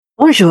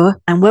Bonjour,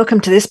 and welcome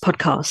to this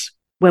podcast,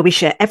 where we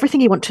share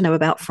everything you want to know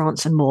about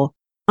France and more.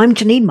 I'm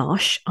Janine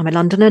Marsh. I'm a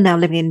Londoner now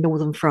living in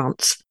northern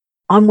France.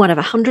 I'm one of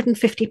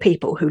 150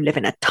 people who live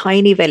in a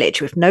tiny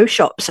village with no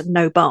shops and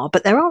no bar,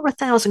 but there are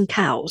 1,000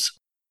 cows.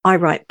 I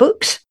write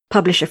books,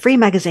 publish a free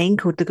magazine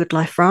called The Good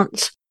Life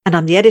France, and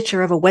I'm the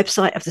editor of a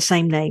website of the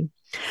same name.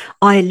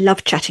 I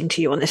love chatting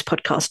to you on this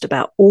podcast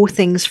about all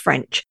things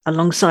French,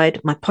 alongside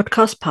my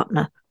podcast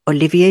partner,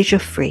 Olivier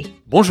Geoffrey.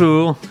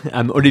 Bonjour,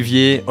 I'm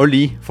Olivier,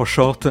 Oli for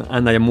short,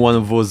 and I am one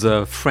of those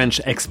French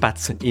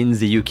expats in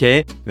the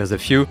UK. There's a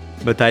few,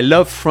 but I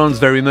love France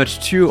very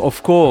much too,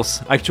 of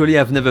course. Actually,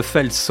 I've never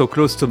felt so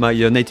close to my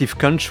native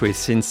country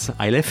since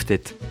I left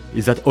it.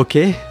 Is that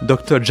okay,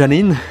 Dr.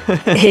 Janine?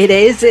 It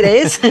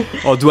is.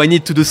 Or do I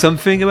need to do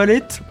something about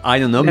it? I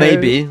don't know,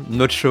 maybe,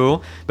 not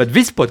sure. But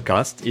this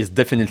podcast is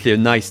definitely a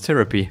nice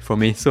therapy for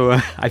me, so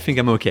I think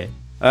I'm okay.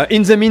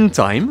 In the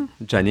meantime,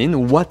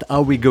 Janine, what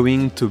are we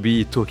going to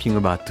be talking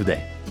about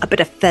today? A bit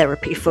of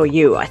therapy for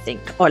you, I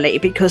think, Ollie,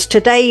 because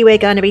today we're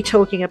going to be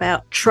talking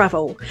about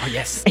travel. Oh,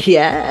 yes.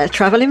 Yeah,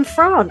 travel in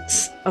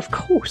France, of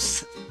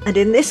course. And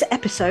in this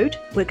episode,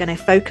 we're going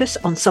to focus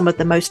on some of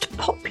the most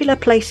popular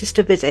places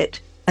to visit,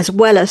 as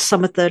well as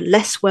some of the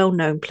less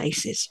well-known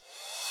places.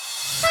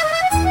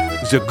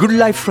 The Good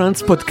Life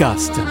France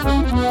podcast.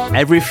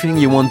 Everything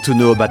you want to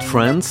know about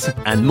France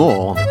and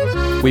more,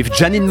 with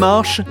Janine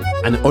Marsh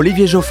and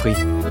Olivier Geoffrey.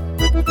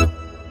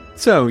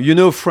 So, you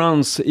know,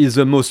 France is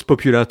the most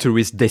popular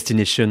tourist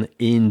destination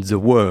in the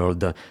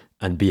world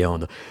and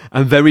beyond.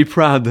 I'm very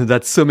proud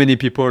that so many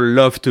people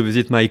love to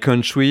visit my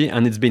country,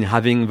 and it's been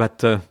having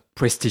that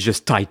prestigious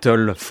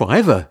title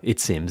forever, it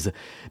seems.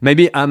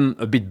 Maybe I'm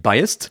a bit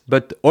biased,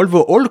 but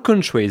although all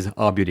countries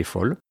are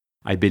beautiful,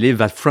 I believe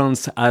that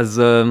France has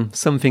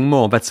something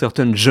more, that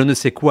certain je ne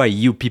sais quoi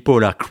you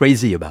people are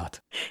crazy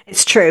about.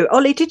 It's true.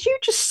 Ollie, did you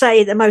just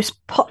say the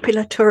most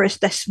popular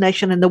tourist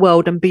destination in the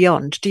world and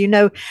beyond? Do you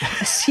know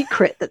a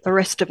secret that the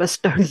rest of us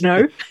don't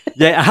know?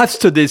 Yeah, I have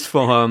studies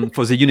for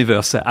the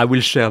universe. I will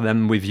share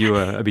them with you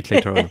a bit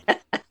later on.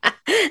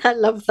 I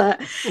love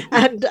that.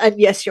 And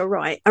yes, you're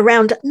right.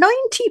 Around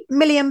 90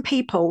 million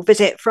people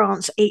visit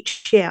France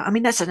each year. I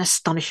mean, that's an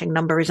astonishing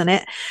number, isn't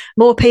it?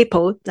 More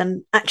people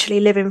than actually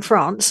live in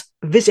France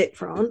visit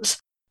France.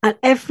 And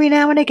every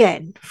now and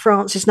again,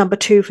 France is number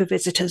 2 for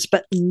visitors,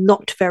 but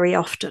not very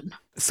often.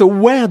 So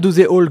where do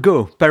they all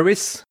go?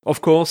 Paris,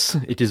 of course.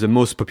 It is the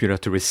most popular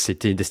tourist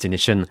city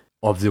destination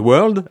of the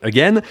world.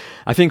 Again,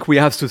 I think we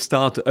have to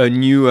start a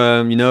new,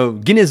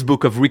 Guinness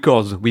Book of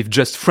Records with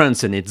just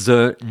France in it,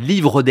 the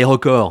Livre des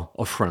Records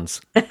of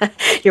France.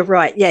 You're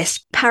right,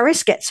 yes.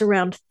 Paris gets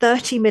around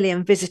 30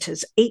 million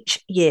visitors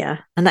each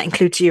year, and that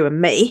includes you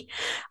and me.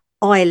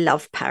 I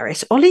love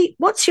Paris. Ollie,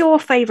 what's your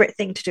favourite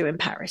thing to do in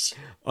Paris?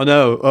 Oh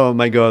no, oh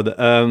my God.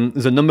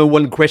 The number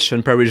one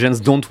question Parisians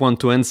don't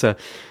want to answer.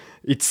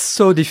 It's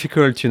so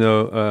difficult,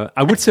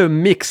 I would say a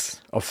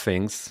mix of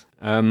things.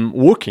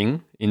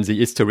 Walking in the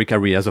historic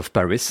areas of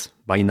Paris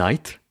by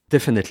night,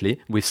 definitely,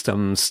 with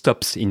some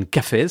stops in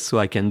cafes so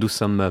I can do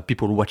some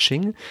people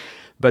watching.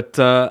 But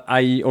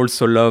I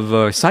also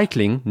love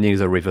cycling near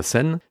the River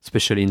Seine,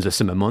 especially in the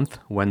summer month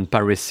when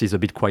Paris is a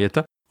bit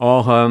quieter.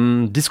 Or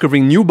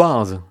discovering new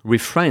bars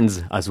with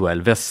friends as well.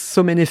 There's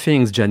so many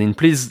things, Janine.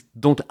 Please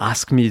don't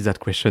ask me that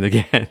question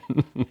again.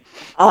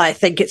 I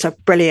think it's a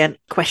brilliant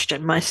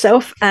question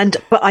myself,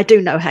 but I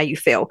do know how you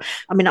feel.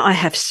 I mean, I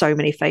have so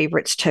many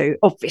favourites too.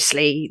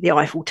 Obviously, the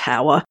Eiffel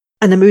Tower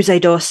and the Musée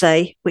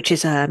d'Orsay, which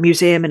is a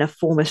museum in a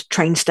former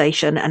train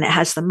station, and it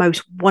has the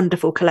most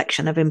wonderful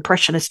collection of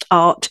Impressionist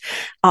art,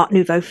 Art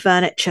Nouveau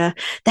furniture.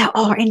 There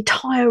are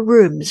entire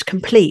rooms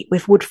complete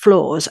with wood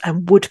floors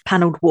and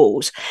wood-panelled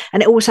walls,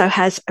 and it also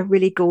has a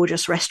really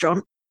gorgeous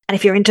restaurant. And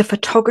if you're into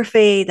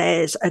photography,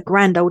 there's a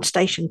grand old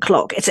station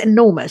clock. It's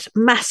enormous,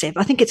 massive.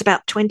 I think it's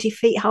about 20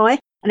 feet high,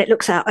 and it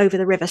looks out over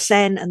the River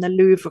Seine and the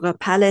Louvre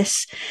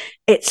Palace.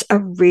 It's a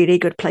really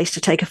good place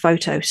to take a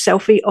photo,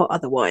 selfie or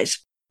otherwise.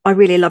 I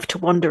really love to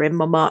wander in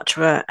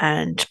Montmartre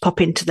and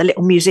pop into the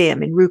little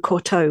museum in Rue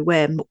Courtauld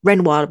where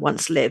Renoir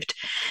once lived.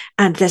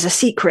 And there's a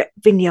secret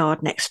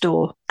vineyard next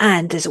door.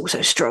 And there's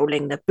also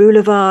strolling the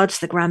boulevards,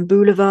 the grand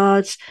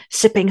boulevards,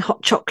 sipping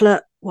hot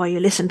chocolate while you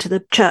listen to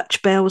the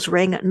church bells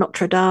ring at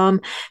Notre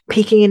Dame,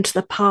 peeking into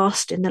the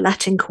past in the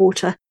Latin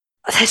Quarter.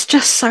 There's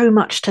just so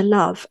much to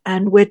love.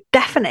 And we're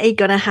definitely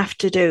going to have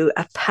to do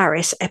a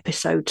Paris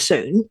episode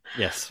soon.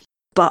 Yes.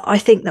 But I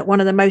think that one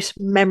of the most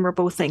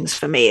memorable things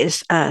for me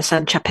is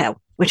Sainte-Chapelle,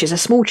 which is a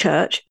small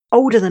church,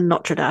 older than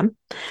Notre Dame.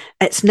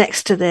 It's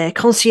next to the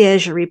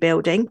Conciergerie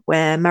building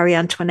where Marie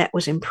Antoinette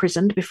was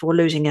imprisoned before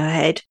losing her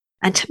head.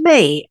 And to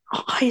me,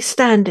 I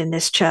stand in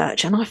this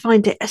church and I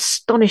find it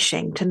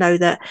astonishing to know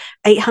that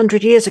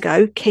 800 years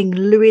ago, King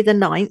Louis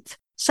IX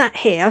sat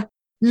here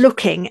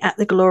looking at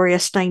the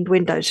glorious stained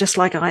windows, just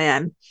like I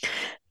am.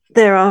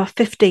 There are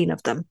 15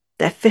 of them.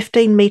 They're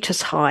 15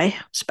 metres high.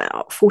 It's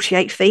about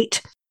 48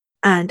 feet.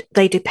 And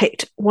they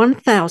depict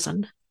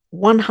 1,000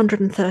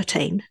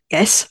 113,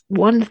 yes,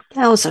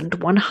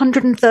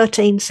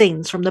 1,113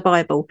 scenes from the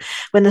Bible.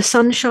 When the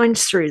sun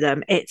shines through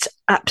them, it's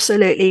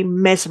absolutely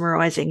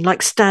mesmerizing,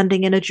 like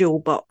standing in a jewel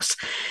box.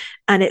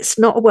 And it's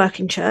not a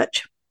working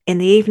church. In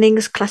the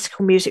evenings,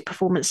 classical music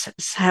performance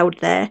is held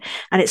there,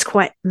 and it's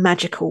quite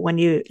magical when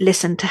you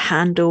listen to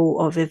Handel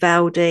or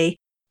Vivaldi.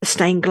 The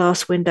stained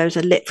glass windows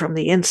are lit from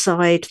the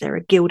inside. There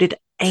are gilded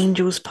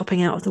angels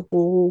popping out of the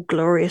wall,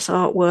 glorious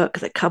artwork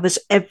that covers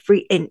every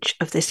inch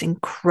of this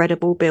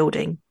incredible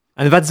building.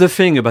 And that's the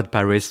thing about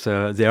Paris.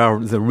 There are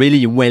the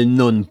really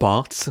well-known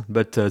parts,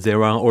 but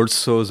there are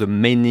also the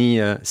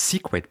many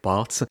secret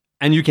parts.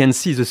 And you can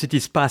see the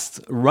city's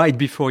past right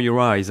before your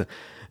eyes.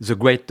 The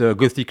great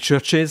Gothic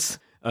churches,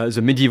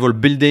 the medieval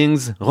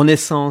buildings,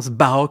 Renaissance,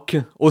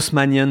 Baroque,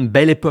 Haussmannian,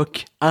 Belle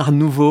Époque, Art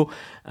Nouveau,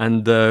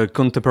 and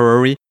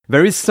contemporary.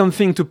 There is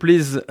something to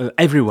please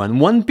everyone.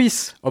 One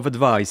piece of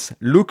advice: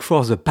 look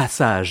for the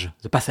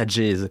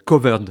passages,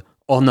 covered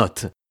or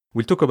not.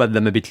 We'll talk about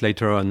them a bit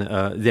later on.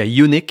 They're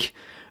unique,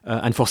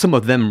 and for some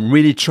of them,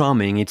 really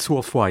charming. It's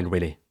worthwhile,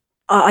 really.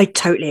 I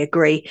totally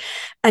agree.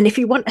 And if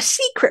you want a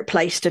secret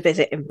place to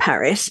visit in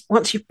Paris,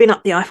 once you've been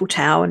up the Eiffel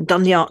Tower and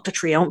done the Arc de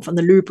Triomphe and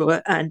the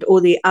Louvre and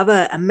all the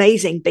other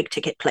amazing big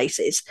ticket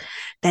places,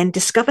 then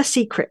discover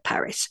Secret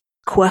Paris.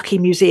 Quirky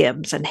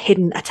museums and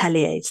hidden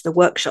ateliers, the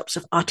workshops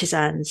of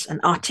artisans and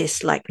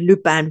artists like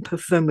Lubin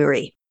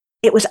Perfumery.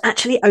 It was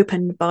actually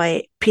opened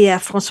by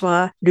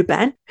Pierre-François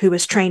Lubin, who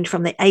was trained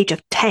from the age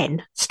of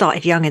 10,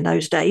 started young in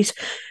those days,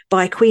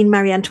 by Queen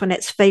Marie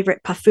Antoinette's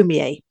favourite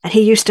parfumier. And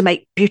he used to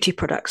make beauty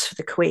products for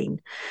the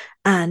Queen.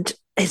 And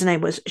his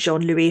name was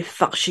Jean-Louis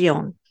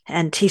Farchion,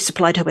 and he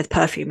supplied her with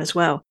perfume as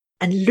well.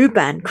 And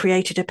Lubin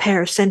created a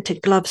pair of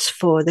scented gloves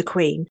for the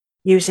Queen,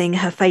 using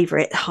her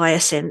favourite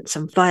hyacinths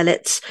and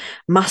violets,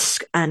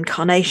 musk and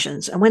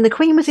carnations. And when the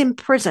Queen was in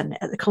prison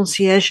at the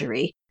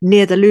Conciergerie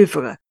near the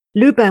Louvre,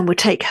 Lubin would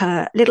take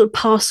her little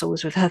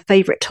parcels with her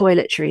favourite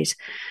toiletries.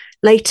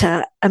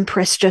 Later,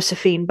 Empress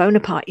Josephine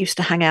Bonaparte used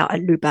to hang out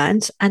at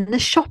Lubin's, and the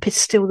shop is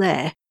still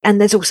there.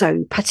 And there's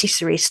also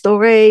Patisserie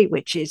Storey,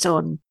 which is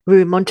on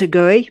Rue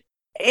Montorgueil.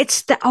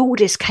 It's the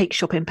oldest cake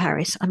shop in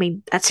Paris. I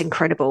mean, that's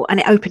incredible.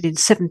 And it opened in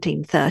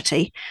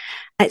 1730.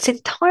 It's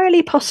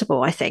entirely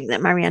possible, I think,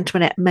 that Marie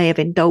Antoinette may have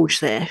indulged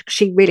there.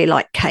 She really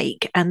liked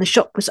cake, and the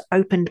shop was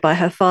opened by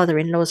her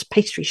father-in-law's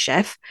pastry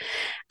chef.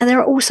 And there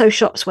are also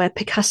shops where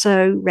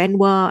Picasso,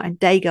 Renoir, and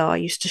Degas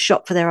used to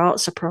shop for their art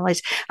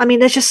supplies. I mean,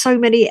 there's just so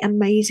many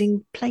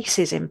amazing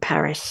places in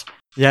Paris.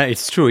 Yeah,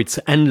 it's true. It's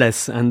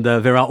endless. And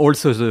there are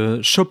also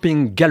the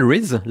shopping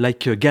galleries, like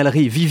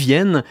Galerie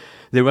Vivienne.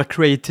 They were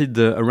created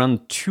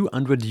around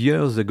 200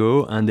 years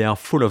ago, and they are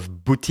full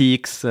of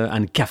boutiques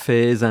and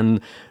cafes,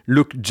 and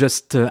look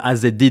just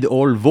as they did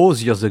all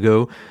those years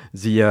ago.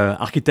 The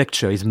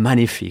architecture is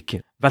magnifique.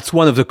 That's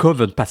one of the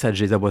covered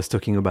passages I was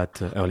talking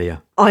about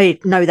earlier. I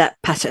know that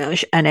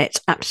passage, and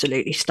it's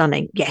absolutely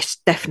stunning. Yes,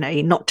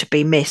 definitely not to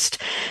be missed.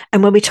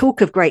 And when we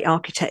talk of great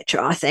architecture,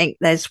 I think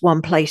there's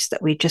one place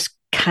that we just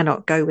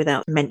cannot go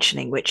without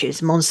mentioning, which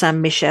is Mont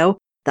Saint-Michel,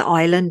 the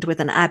island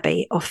with an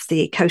abbey off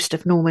the coast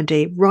of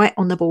Normandy, right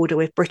on the border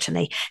with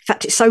Brittany. In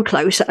fact, it's so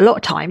close that a lot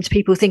of times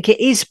people think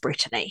it is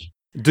Brittany.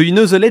 Do you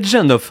know the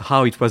legend of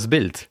how it was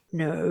built?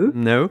 No.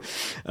 No.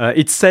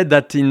 It's said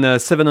that in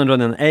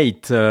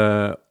 708,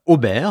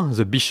 Aubert,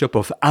 the bishop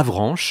of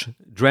Avranches,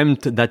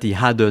 dreamt that he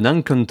had an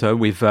encounter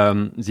with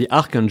the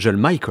archangel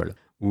Michael,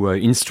 who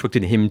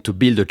instructed him to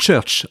build a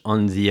church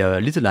on the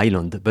little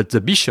island. But the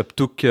bishop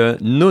took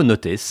no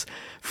notice.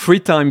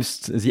 3 times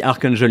the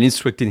archangel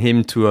instructed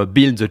him to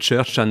build the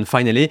church, and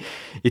finally,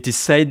 it is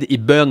said he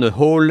burned a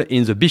hole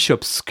in the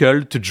bishop's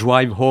skull to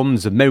drive home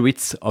the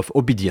merits of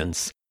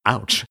obedience.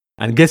 Ouch.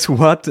 And guess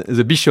what?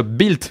 The bishop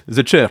built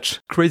the church.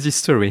 Crazy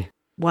story.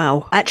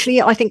 Wow.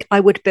 Actually, I think I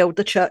would build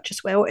the church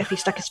as well if he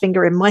stuck his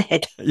finger in my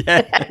head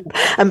Yeah.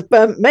 and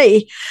burnt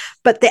me.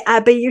 But the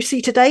abbey you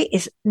see today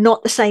is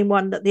not the same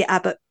one that the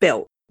abbot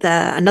built.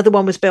 Another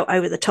one was built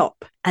over the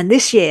top. And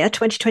this year,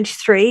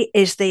 2023,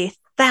 is the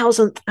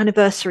 1000th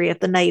anniversary of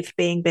the nave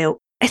being built.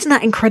 Isn't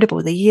that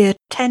incredible? The year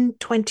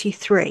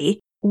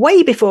 1023,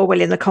 way before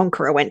William the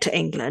Conqueror went to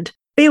England,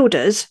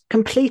 builders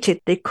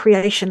completed the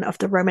creation of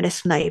the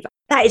Romanesque nave.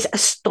 That is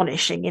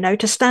astonishing,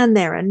 to stand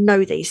there and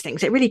know these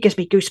things. It really gives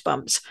me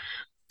goosebumps.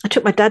 I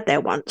took my dad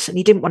there once and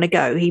he didn't want to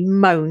go. He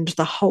moaned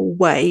the whole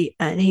way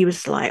and he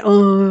was like,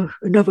 oh,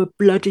 another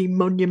bloody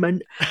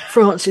monument.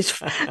 France is,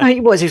 he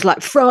was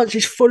like, France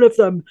is full of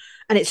them.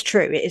 And it's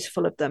true, it is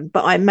full of them.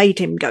 But I made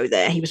him go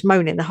there. He was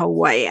moaning the whole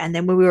way. And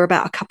then when we were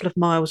about a couple of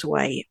miles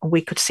away, and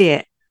we could see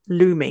it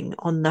looming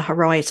on the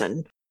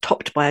horizon,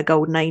 topped by a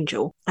golden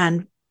angel.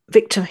 And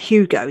Victor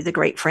Hugo, the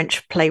great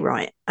French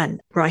playwright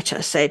and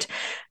writer, said,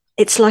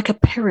 it's like a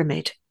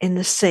pyramid in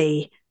the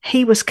sea.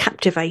 He was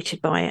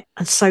captivated by it,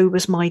 and so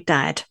was my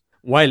dad.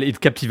 While it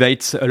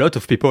captivates a lot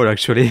of people,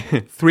 actually.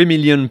 3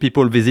 million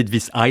people visit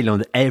this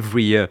island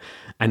every year.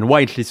 And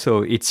widely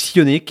so. It's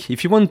unique.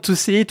 If you want to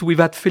see it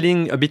without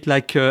feeling a bit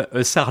like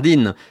a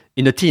sardine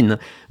in a tin,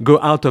 go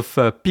out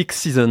of peak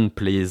season,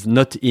 please,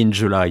 not in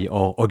July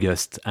or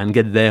August, and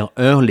get there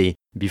early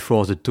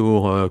before the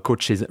tour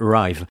coaches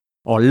arrive,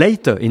 or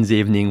later in the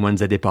evening when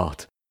they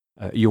depart.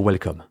 You're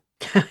welcome.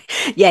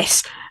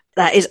 Yes,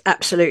 that is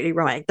absolutely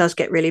right. It does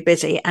get really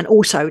busy. And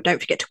also, don't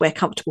forget to wear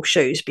comfortable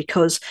shoes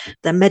because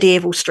the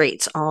medieval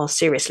streets are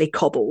seriously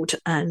cobbled.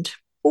 And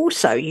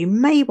also, you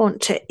may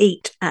want to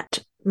eat at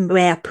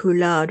Mère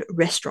Poulard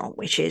restaurant,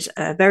 which is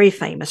a very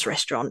famous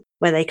restaurant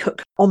where they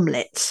cook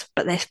omelettes,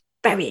 but they're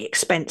very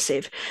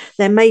expensive.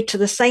 They're made to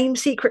the same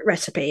secret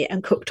recipe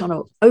and cooked on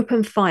an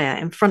open fire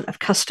in front of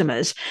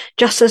customers,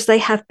 just as they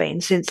have been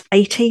since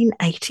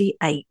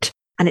 1888.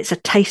 And it's a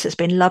taste that's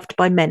been loved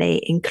by many,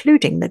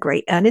 including the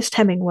great Ernest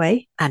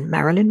Hemingway and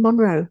Marilyn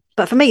Monroe.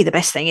 But for me, the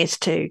best thing is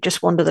to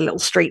just wander the little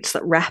streets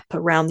that wrap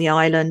around the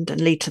island and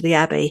lead to the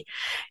Abbey.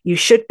 You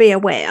should be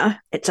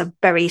aware it's a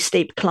very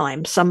steep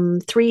climb, some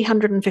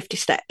 350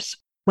 steps.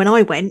 When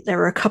I went, there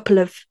were a couple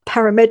of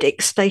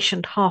paramedics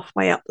stationed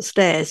halfway up the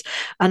stairs,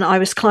 and I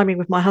was climbing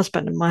with my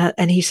husband,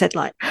 and he said,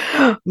 like,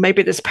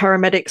 maybe there's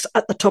paramedics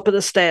at the top of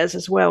the stairs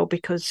as well,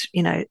 because,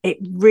 you know, it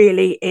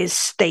really is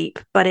steep,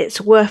 but it's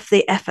worth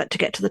the effort to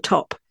get to the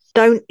top.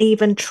 Don't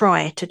even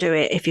try to do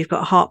it if you've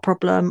got a heart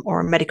problem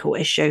or a medical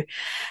issue.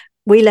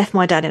 We left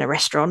my dad in a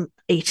restaurant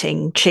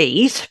eating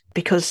cheese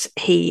because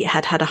he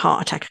had had a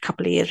heart attack a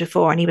couple of years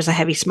before, and he was a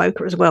heavy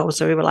smoker as well.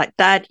 So we were like,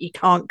 Dad, you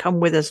can't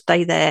come with us,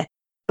 stay there.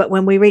 But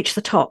when we reached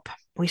the top,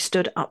 we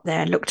stood up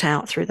there and looked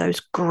out through those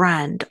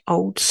grand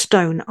old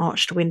stone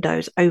arched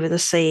windows over the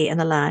sea and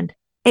the land.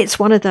 It's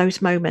one of those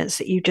moments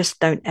that you just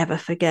don't ever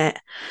forget.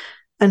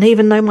 And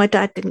even though my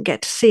dad didn't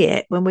get to see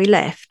it when we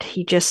left,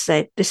 he just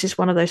said, this is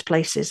one of those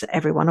places that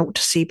everyone ought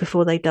to see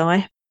before they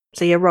die.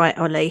 So you're right,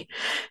 Ollie.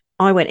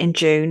 I went in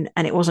June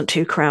and it wasn't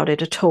too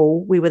crowded at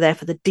all. We were there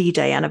for the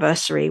D-Day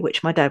anniversary,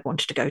 which my dad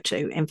wanted to go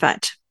to. In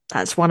fact,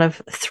 that's one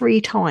of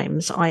 3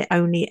 times I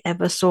only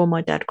ever saw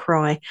my dad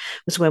cry,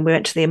 was when we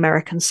went to the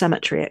American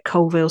cemetery at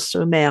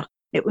Colville-sur-Mer.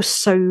 It was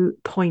so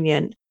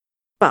poignant.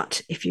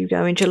 But if you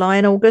go in July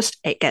and August,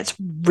 it gets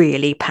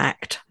really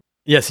packed.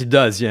 Yes, it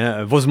does.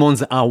 Yeah, those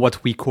months are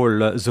what we call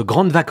the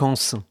grandes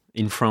vacances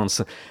in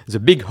France, the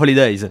big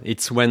holidays.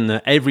 It's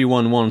when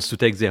everyone wants to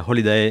take their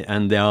holiday,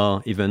 and they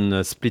are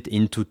even split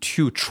into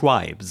 2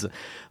 tribes.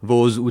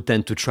 Those who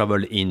tend to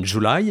travel in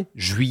July,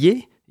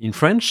 juillet, in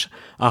French,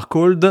 are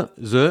called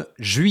the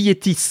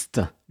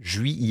juilletistes,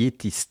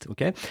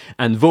 okay?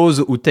 And those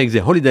who take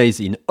their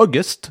holidays in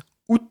August,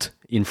 août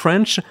in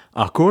French,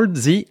 are called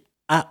the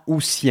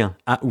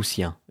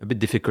Haussiens. A bit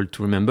difficult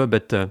to remember,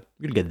 but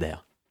you'll get there.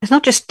 It's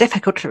not just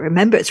difficult to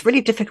remember, it's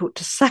really difficult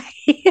to say.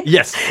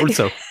 Yes,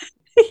 also.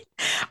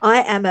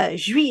 I am a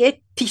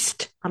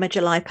juilletiste. I'm a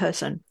July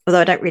person,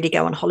 although I don't really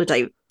go on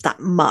holiday that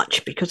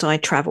much because I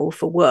travel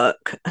for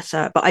work.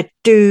 But I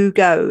do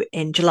go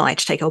in July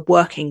to take a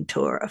working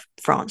tour of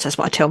France. That's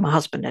what I tell my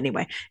husband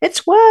anyway.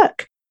 It's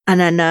work. And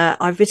then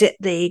I visit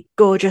the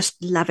gorgeous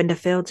lavender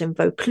fields in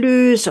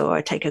Vaucluse, or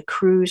I take a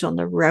cruise on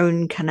the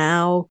Rhone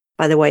Canal.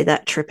 By the way,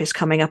 that trip is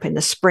coming up in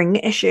the spring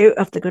issue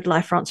of the Good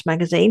Life France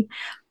magazine.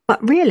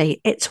 But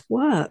really, it's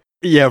work.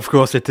 Yeah, of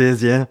course it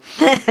is, yeah.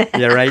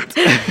 Yeah, right.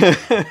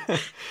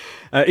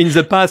 In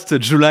the past,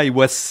 July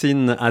was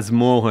seen as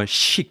more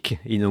chic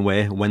in a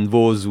way, when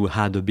those who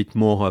had a bit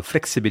more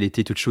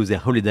flexibility to choose their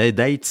holiday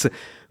dates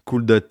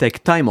could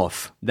take time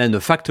off. Then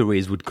the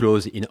factories would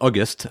close in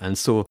August, and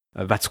so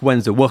that's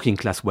when the working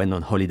class went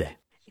on holiday.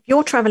 If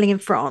you're travelling in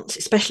France,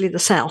 especially the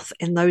south,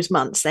 in those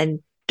months,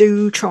 then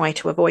do try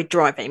to avoid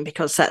driving,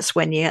 because that's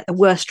when you get the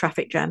worst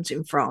traffic jams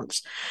in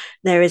France.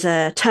 There is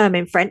a term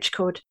in French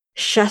called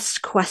chasse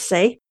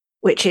coiffée,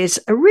 which is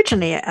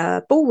originally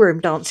a ballroom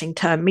dancing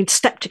term, means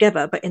step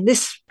together, but in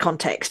this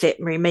context it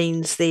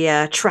means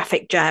the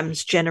traffic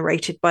jams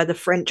generated by the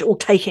French all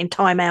taking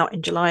time out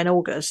in July and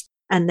August.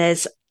 And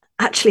there's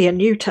actually a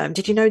new term.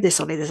 Did you know this,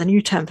 Ollie? There's a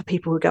new term for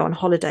people who go on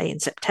holiday in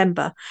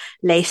September,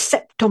 les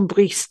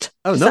septembristes.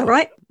 Oh, is no. that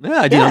right?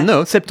 Yeah, I didn't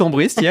know.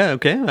 Septembristes, yeah,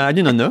 okay. I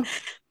didn't know.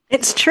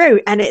 It's true.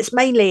 And it's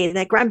mainly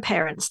their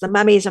grandparents, the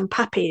mummies and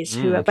pappies,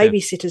 who are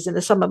babysitters in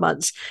the summer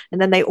months.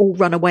 And then they all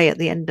run away at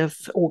the end of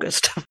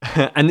August.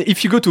 And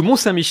if you go to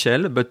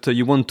Mont-Saint-Michel, but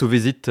you want to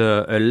visit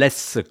a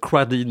less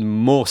crowded,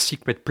 more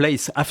secret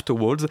place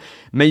afterwards,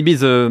 maybe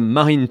the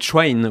marine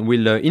train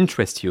will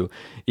interest you.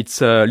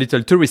 It's a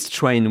little tourist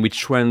train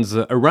which runs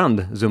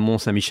around the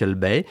Mont-Saint-Michel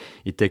Bay.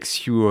 It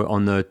takes you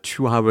on a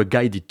 2-hour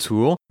guided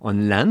tour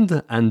on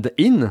land and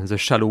in the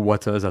shallow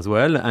waters as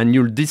well. And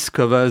you'll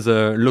discover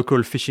the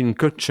local fishing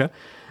culture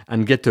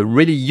and get a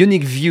really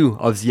unique view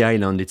of the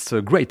island. It's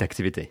a great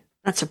activity.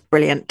 That's a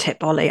brilliant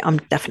tip, Ollie. I'm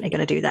definitely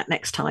going to do that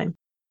next time.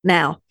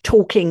 Now,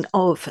 talking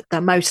of the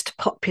most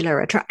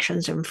popular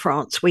attractions in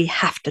France, we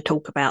have to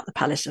talk about the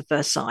Palace of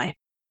Versailles.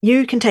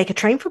 You can take a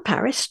train from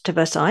Paris to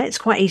Versailles. It's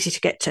quite easy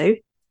to get to.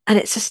 And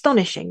it's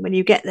astonishing when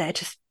you get there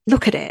to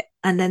look at it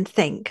and then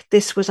think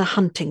this was a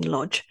hunting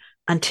lodge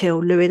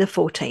until Louis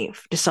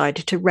XIV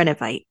decided to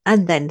renovate,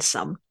 and then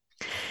some.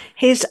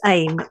 His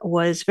aim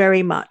was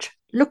very much,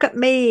 look at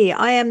me,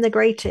 I am the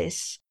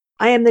greatest.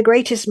 I am the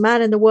greatest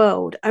man in the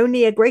world.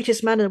 Only a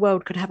greatest man in the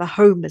world could have a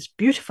home as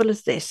beautiful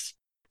as this.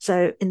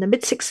 So in the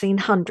mid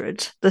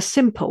 1600s, the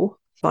simple,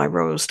 by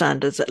royal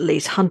standards at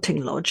least,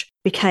 hunting lodge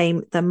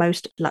became the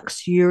most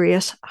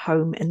luxurious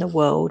home in the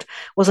world.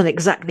 Wasn't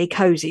exactly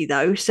cozy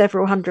though.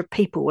 Several hundred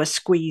people were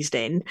squeezed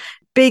in.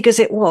 Big as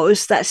it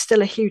was, that's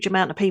still a huge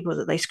amount of people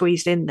that they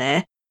squeezed in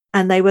there.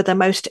 And they were the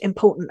most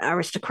important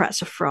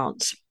aristocrats of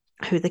France,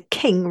 who the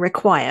king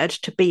required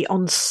to be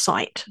on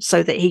site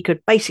so that he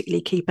could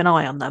basically keep an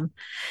eye on them.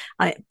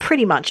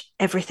 Pretty much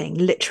everything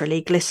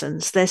literally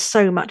glistens. There's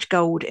so much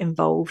gold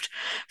involved,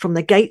 from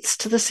the gates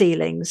to the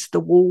ceilings, the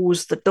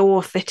walls, the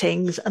door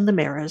fittings, and the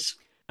mirrors.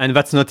 And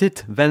that's not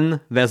it.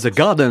 Then there's the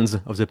gardens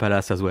of the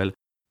palace as well.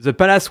 The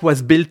palace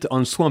was built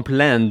on swamp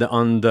land,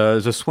 and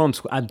the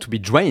swamps had to be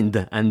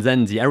drained, and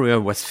then the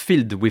area was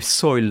filled with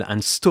soil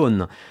and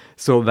stone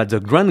so that the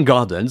grand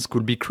gardens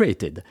could be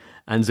created.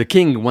 And the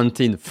king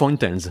wanted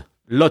fountains.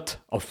 Lot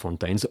of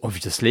fountains,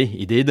 obviously,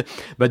 he did,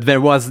 but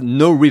there was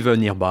no river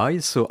nearby,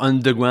 so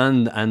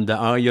underground and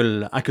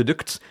aerial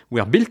aqueducts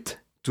were built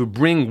to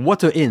bring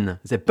water in.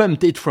 They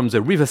pumped it from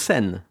the River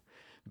Seine.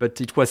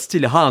 But it was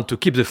still hard to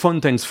keep the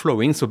fountains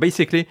flowing, so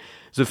basically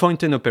the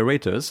fountain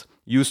operators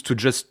used to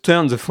just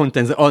turn the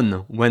fountains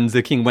on when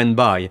the king went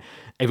by.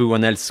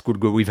 Everyone else could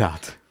go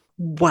without.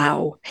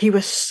 Wow, he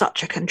was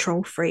such a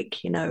control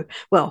freak, you know.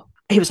 Well,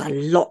 he was a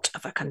lot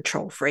of a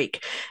control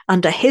freak.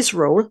 Under his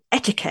rule,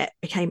 etiquette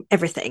became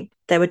everything.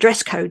 There were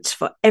dress codes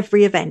for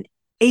every event,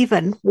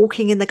 even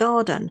walking in the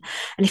garden.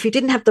 And if you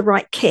didn't have the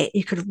right kit,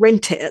 you could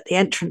rent it at the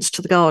entrance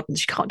to the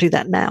gardens. You can't do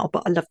that now,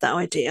 but I love that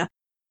idea.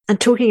 And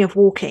talking of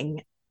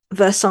walking,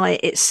 Versailles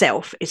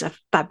itself is a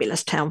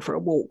fabulous town for a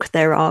walk.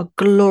 There are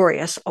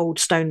glorious old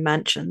stone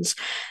mansions.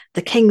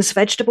 The King's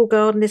Vegetable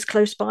Garden is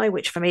close by,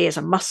 which for me is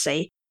a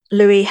must-see.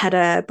 Louis had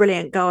a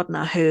brilliant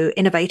gardener who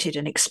innovated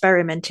and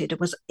experimented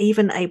and was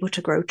even able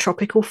to grow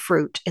tropical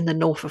fruit in the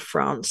north of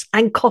France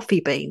and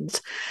coffee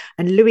beans.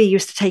 And Louis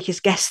used to take his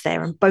guests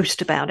there and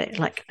boast about it,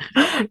 like,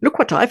 look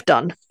what I've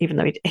done, even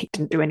though he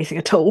didn't do anything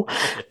at all.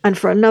 And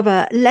for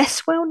another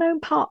less well-known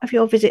part of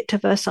your visit to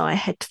Versailles,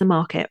 head to the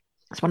market.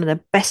 It's one of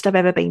the best I've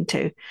ever been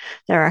to.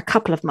 There are a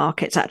couple of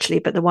markets actually,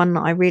 but the one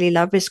I really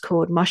love is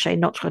called Marché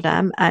Notre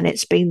Dame, and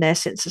it's been there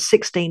since the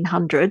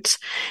 1600s.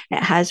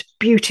 It has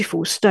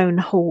beautiful stone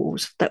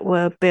halls that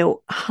were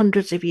built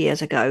hundreds of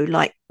years ago,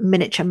 like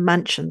miniature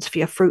mansions for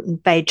your fruit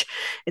and veg.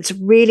 It's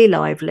really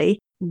lively,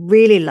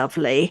 really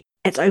lovely.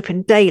 It's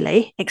open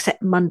daily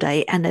except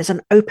Monday, and there's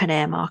an open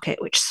air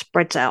market which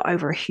spreads out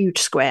over a huge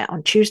square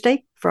on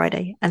Tuesday,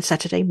 Friday, and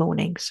Saturday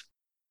mornings.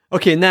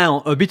 Okay,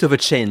 now a bit of a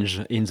change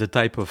in the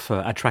type of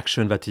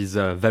attraction that is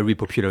very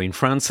popular in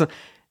France.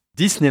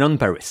 Disneyland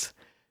Paris.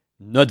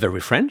 Not very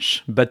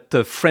French,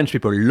 but French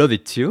people love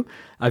it too.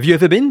 Have you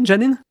ever been,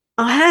 Janine?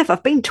 I have.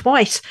 I've been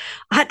twice.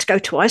 I had to go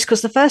twice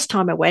because the first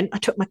time I went, I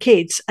took my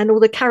kids and all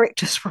the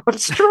characters were on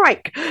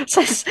strike. So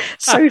it's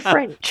so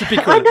French.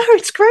 I know,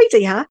 it's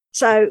crazy, huh?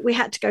 So we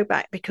had to go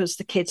back because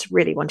the kids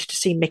really wanted to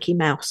see Mickey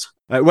Mouse.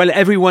 Well,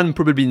 everyone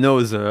probably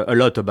knows a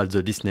lot about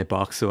the Disney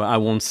park, so I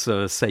won't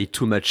say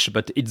too much,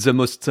 but it's the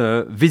most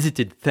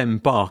visited theme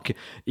park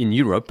in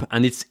Europe,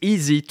 and it's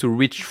easy to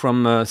reach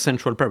from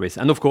central Paris.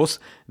 And of course,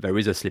 there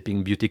is a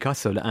Sleeping Beauty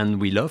castle, and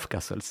we love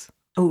castles.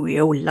 Oh,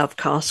 we all love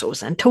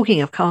castles. And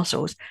talking of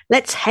castles,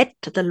 let's head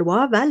to the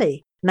Loire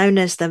Valley, known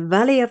as the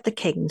Valley of the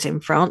Kings in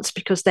France,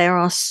 because there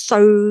are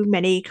so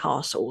many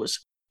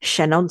castles.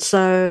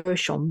 Chenonceau,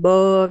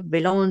 Chambord,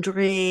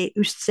 Villandry,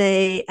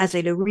 Ussé,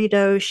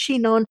 Azay-le-Rideau,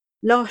 Chinon,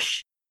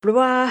 Loche,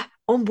 Blois,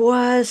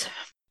 Amboise.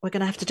 We're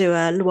going to have to do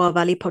a Loire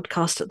Valley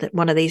podcast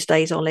one of these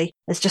days, Ollie.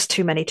 There's just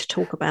too many to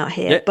talk about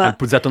here. Yeah, but I'll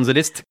put that on the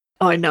list.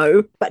 I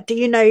know. But do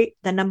you know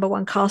the number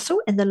one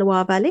castle in the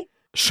Loire Valley?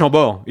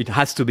 Chambord, it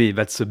has to be.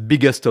 That's the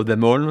biggest of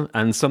them all,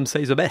 and some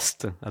say the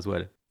best as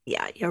well.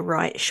 Yeah, you're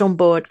right.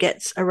 Chambord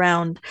gets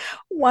around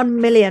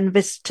 1 million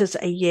visitors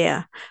a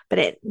year, but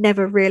it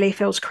never really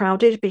feels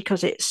crowded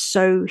because it's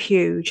so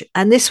huge.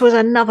 And this was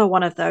another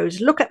one of those,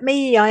 look at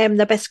me, I am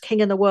the best king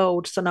in the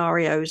world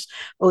scenarios,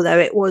 although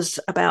it was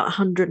about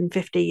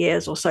 150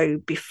 years or so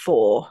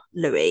before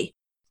Louis.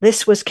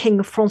 This was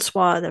King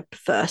Francois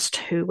I,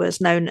 who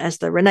was known as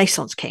the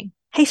Renaissance King.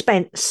 He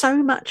spent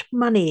so much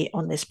money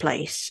on this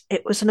place.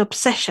 It was an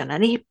obsession,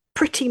 and he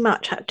pretty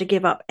much had to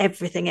give up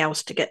everything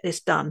else to get this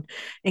done,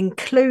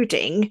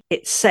 including,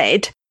 it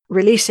said,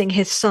 releasing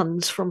his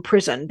sons from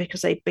prison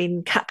because they'd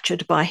been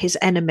captured by his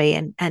enemy,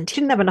 and he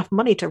didn't have enough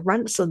money to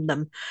ransom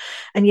them.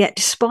 And yet,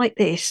 despite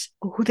this,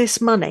 all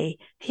this money,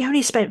 he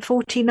only spent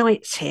 40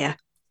 nights here.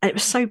 And it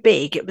was so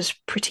big, it was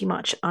pretty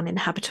much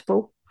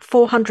uninhabitable.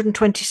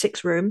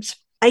 426 rooms,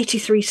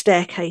 83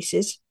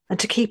 staircases, and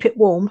to keep it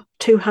warm,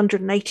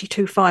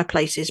 282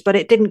 fireplaces, but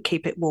it didn't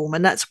keep it warm,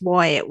 and that's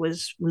why it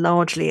was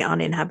largely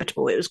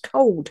uninhabitable. It was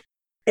cold.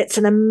 It's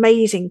an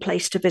amazing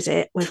place to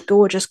visit with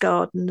gorgeous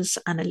gardens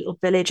and a little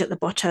village at the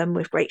bottom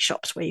with great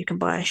shops where you can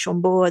buy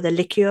Chambord, the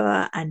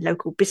liqueur, and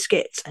local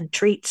biscuits and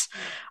treats.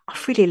 I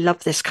really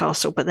love this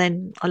castle, but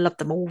then I love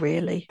them all,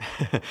 really.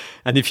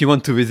 And if you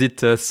want to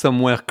visit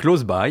somewhere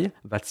close by,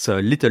 that's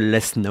a little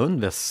less known,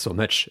 there's so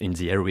much in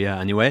the area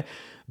anyway.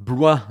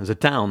 Blois, the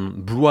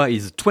town. Blois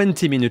is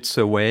 20 minutes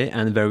away,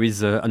 and there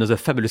is another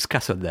fabulous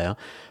castle there.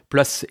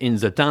 Plus, in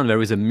the town,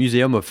 there is a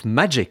museum of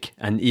magic.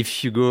 And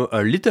if you go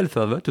a little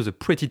further to the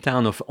pretty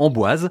town of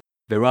Amboise,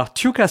 there are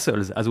 2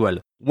 castles as well.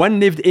 One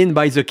lived in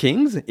by the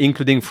kings,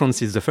 including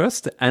Francis I,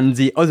 and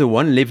the other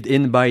one lived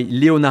in by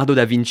Leonardo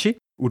da Vinci,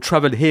 who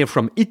traveled here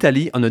from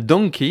Italy on a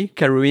donkey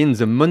carrying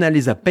the Mona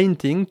Lisa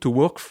painting to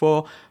work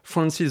for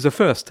Francis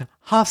I.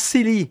 How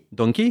silly,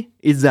 donkey,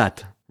 is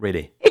that,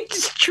 really?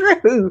 It's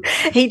true.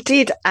 He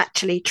did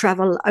actually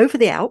travel over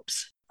the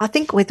Alps, I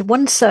think with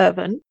one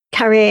servant,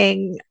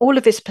 carrying all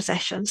of his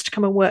possessions to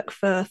come and work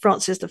for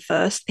Francis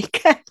I. He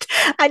kept,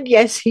 and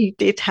yes, he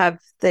did have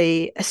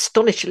the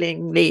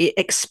astonishingly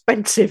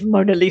expensive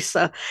Mona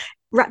Lisa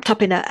wrapped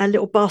up in a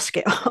little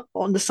basket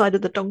on the side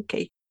of the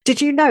donkey.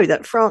 Did you know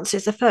that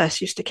Francis I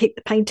used to keep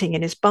the painting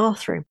in his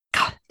bathroom?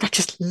 God, I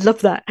just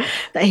love that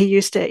he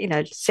used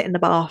to, sit in the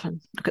bath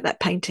and look at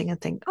that painting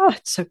and think, oh,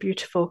 it's so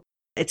beautiful.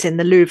 It's in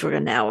the Louvre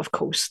now, of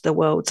course, the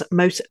world's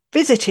most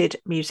visited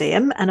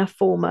museum and a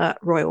former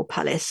royal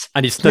palace.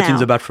 And it's not in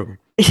the bathroom.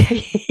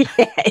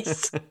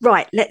 Yes.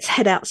 Right, let's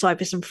head outside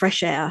for some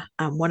fresh air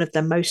and one of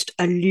the most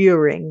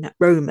alluring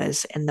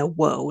aromas in the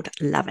world,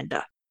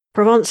 lavender.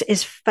 Provence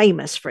is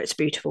famous for its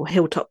beautiful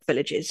hilltop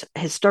villages,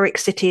 historic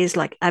cities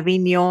like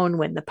Avignon,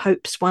 when the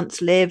popes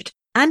once lived,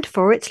 and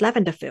for its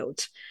lavender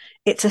fields.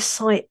 It's a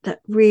sight that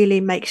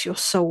really makes your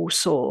soul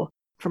soar.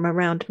 From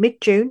around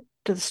mid-June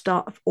to the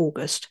start of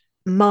August,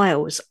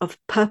 miles of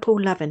purple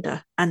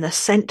lavender, and the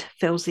scent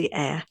fills the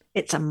air.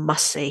 It's a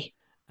must-see.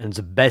 And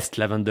the best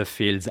lavender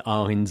fields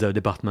are in the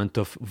department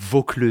of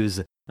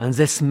Vaucluse, and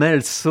they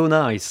smell so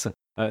nice.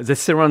 They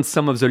surround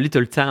some of the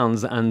little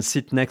towns and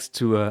sit next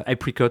to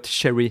apricot,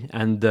 cherry,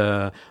 and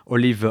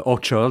olive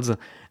orchards.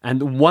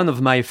 And one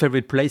of my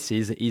favorite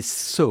places is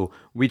Sceaux,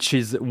 which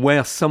is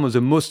where some of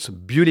the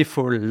most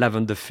beautiful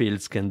lavender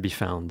fields can be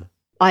found.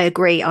 I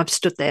agree. I've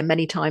stood there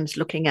many times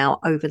looking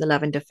out over the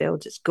lavender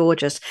fields. It's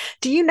gorgeous.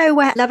 Do you know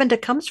where lavender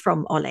comes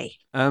from, Ollie?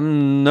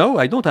 No,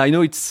 I don't. I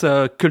know it's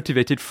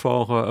cultivated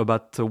for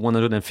about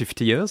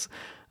 150 years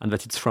and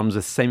that it's from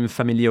the same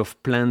family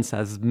of plants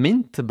as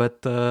mint,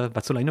 but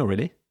that's all I know,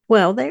 really.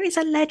 Well, there is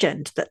a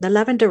legend that the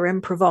lavender in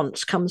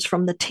Provence comes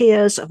from the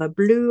tears of a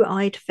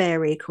blue-eyed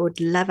fairy called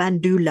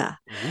Lavandula.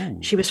 Ooh.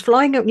 She was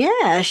flying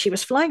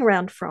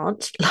around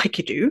France, like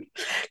you do,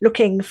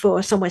 looking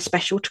for somewhere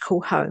special to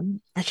call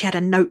home. And she had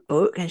a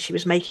notebook and she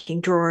was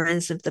making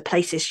drawings of the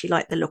places she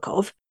liked the look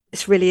of.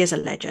 This really is a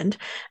legend.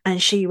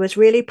 And she was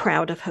really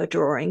proud of her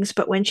drawings.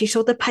 But when she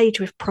saw the page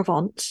with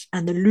Provence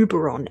and the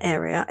Luberon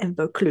area in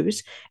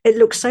Vaucluse, it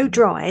looked so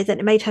dry that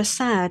it made her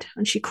sad.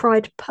 And she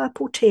cried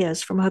purple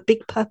tears from her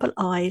big purple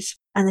eyes.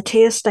 And the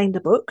tears stained the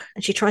book.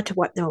 And she tried to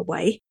wipe them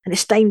away. And it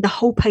stained the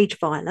whole page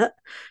violet.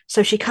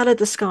 So she coloured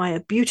the sky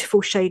a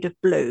beautiful shade of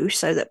blue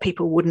so that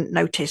people wouldn't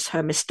notice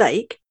her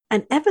mistake.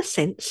 And ever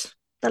since,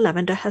 the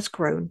lavender has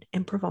grown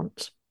in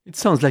Provence. It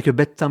sounds like a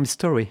bedtime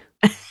story.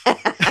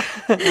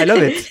 I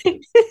love it.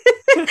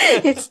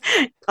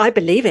 I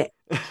believe it.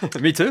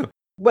 Me too.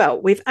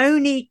 Well, we've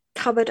only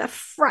covered a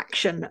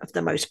fraction of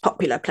the most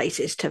popular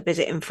places to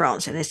visit in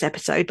France in this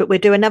episode, but we'll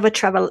do another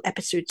travel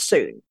episode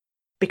soon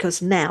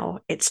because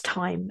now it's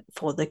time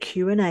for the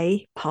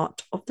Q&A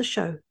part of the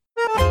show.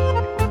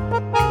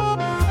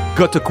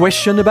 Got a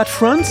question about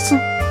France?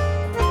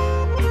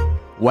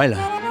 Well,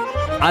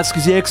 ask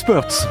the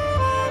experts.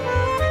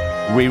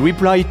 We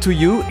reply to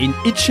you in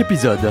each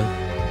episode.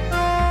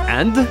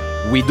 And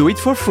we do it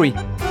for free.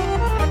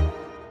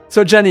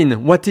 So, Janine,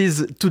 what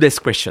is today's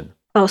question?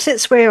 Well,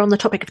 since we're on the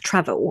topic of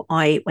travel,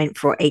 I went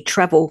for a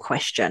travel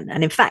question.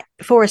 And in fact,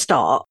 before I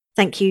start,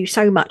 thank you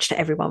so much to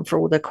everyone for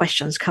all the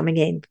questions coming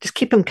in. Just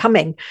keep them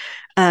coming.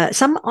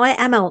 Some I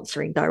am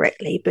answering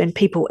directly, but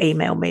people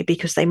email me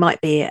because they might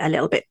be a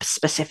little bit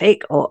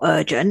specific or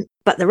urgent.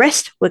 But the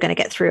rest we're going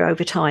to get through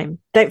over time.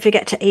 Don't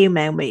forget to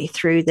email me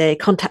through the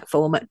contact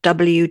form at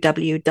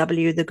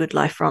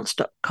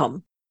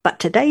www.thegoodlifefrance.com. But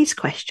today's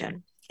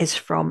question is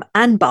from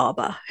Anne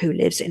Barber, who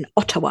lives in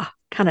Ottawa,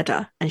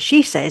 Canada. And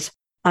she says,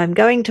 I'm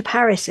going to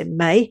Paris in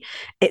May.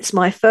 It's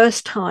my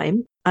first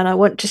time and I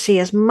want to see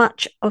as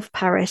much of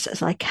Paris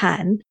as I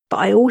can. But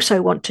I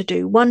also want to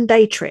do one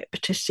day trip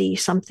to see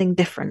something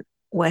different.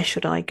 Where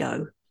should I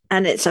go?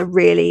 And it's a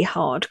really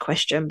hard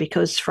question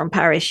because from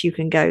Paris, you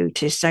can go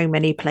to so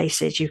many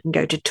places. You can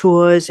go to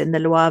Tours in the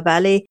Loire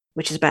Valley,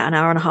 which is about an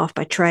hour and a half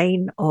by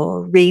train,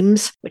 or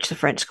Reims, which the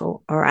French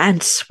call, or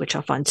Anse, which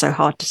I find so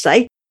hard to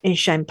say, in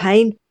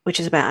Champagne, which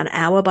is about an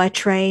hour by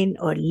train,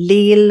 or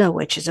Lille,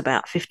 which is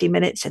about 50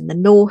 minutes in the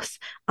north.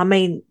 I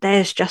mean,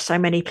 there's just so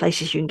many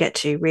places you can get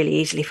to really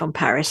easily from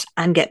Paris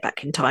and get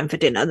back in time for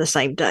dinner the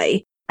same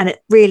day. and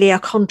it really a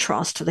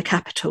contrast to the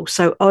capital.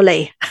 So,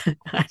 Ollie,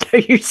 I know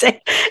you said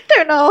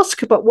don't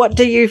ask, but what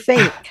do you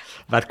think?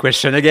 That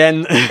question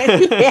again.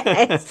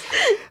 Yes.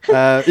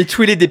 It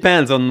really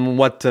depends on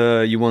what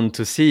you want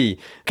to see.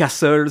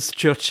 Castles,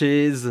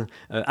 churches,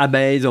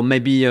 abbeys, or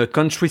maybe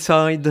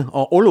countryside,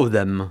 or all of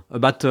them.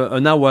 About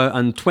an hour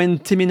and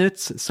 20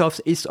 minutes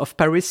southeast of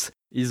Paris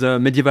is a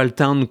medieval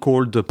town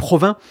called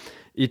Provins.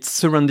 It's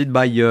surrounded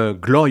by a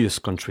glorious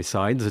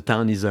countryside. The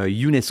town is a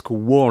UNESCO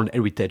World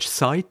Heritage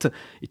Site.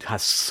 It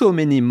has so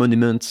many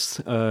monuments,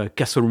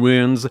 castle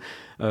ruins,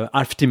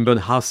 half-timbered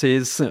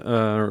houses,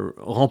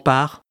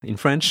 remparts in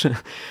French,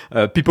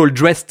 people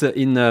dressed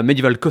in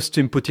medieval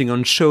costume putting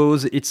on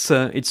shows. It's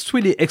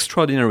really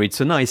extraordinary.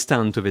 It's a nice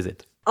town to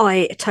visit.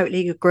 I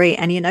totally agree.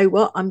 And you know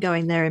what? I'm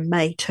going there in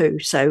May too.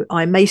 So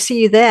I may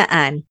see you there,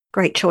 Anne.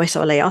 Great choice,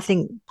 Ollie. I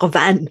think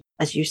Provins,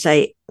 as you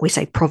say, we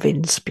say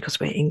province because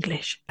we're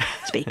English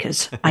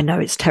speakers. I know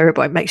it's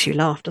terrible. It makes you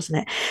laugh, doesn't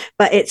it?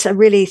 But it's a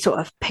really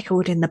sort of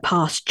pickled in the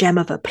past gem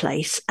of a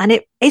place. And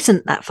it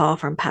isn't that far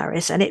from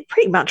Paris. And it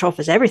pretty much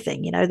offers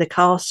everything, you know, the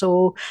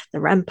castle, the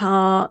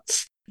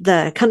ramparts,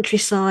 the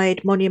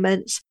countryside,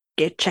 monuments.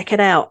 Check it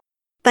out.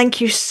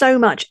 Thank you so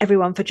much,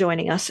 everyone, for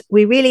joining us.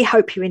 We really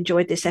hope you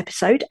enjoyed this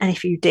episode. And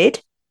if you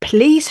did,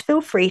 please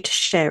feel free to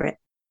share it.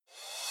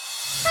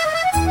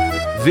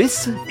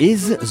 This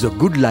is the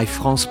Good Life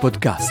France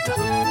podcast.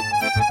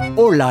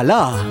 Oh là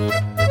là!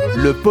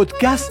 Le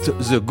podcast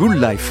The Good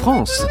Life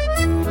France.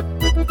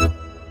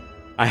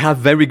 I have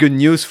very good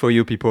news for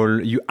you people.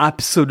 You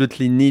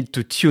absolutely need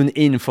to tune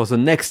in for the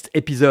next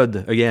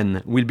episode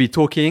again. We'll be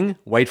talking,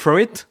 wait for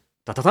it,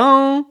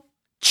 ta-ta-ta,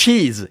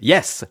 cheese.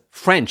 Yes,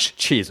 French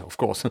cheese, of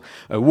course.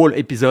 A whole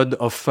episode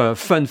of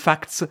fun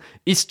facts,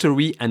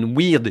 history and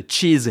weird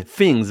cheese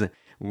things.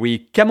 We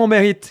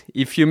camembert it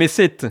if you miss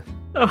it.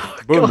 Oh,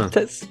 Boom. God,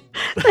 that's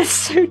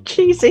so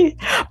cheesy.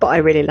 But I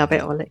really love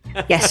it, Ollie.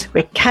 Yes,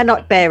 we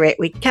cannot bear it.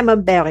 We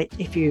camembert it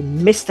if you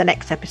miss the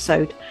next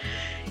episode.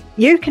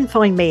 You can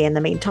find me in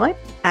the meantime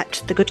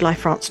at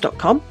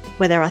thegoodlifefrance.com,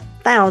 where there are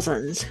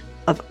thousands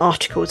of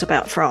articles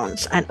about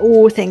France and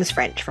all things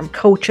French, from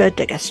culture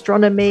to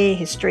gastronomy,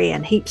 history,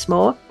 and heaps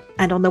more.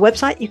 And on the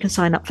website, you can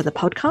sign up for the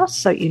podcast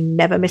so you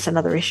never miss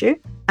another issue,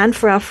 and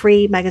for our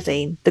free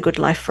magazine, The Good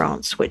Life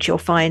France, which you'll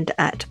find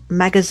at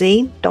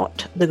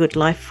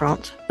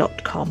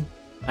magazine.thegoodlifefrance.com.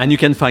 And you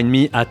can find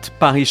me at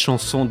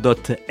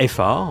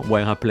parischanson.fr,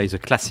 where I play the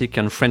classic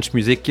and French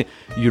music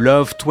you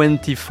love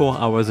 24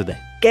 hours a day.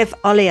 Give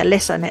Ollie a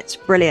listen, it's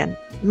brilliant.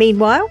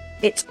 Meanwhile,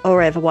 it's au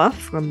revoir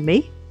from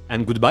me.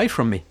 And goodbye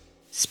from me.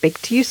 Speak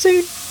to you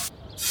soon.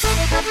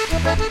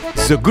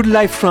 The Good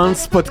Life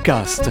France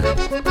podcast.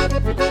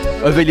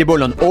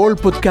 Available on all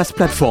podcast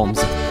platforms,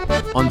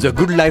 on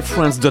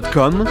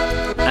thegoodlifefrance.com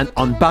and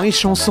on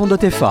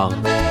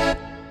parischanson.fr.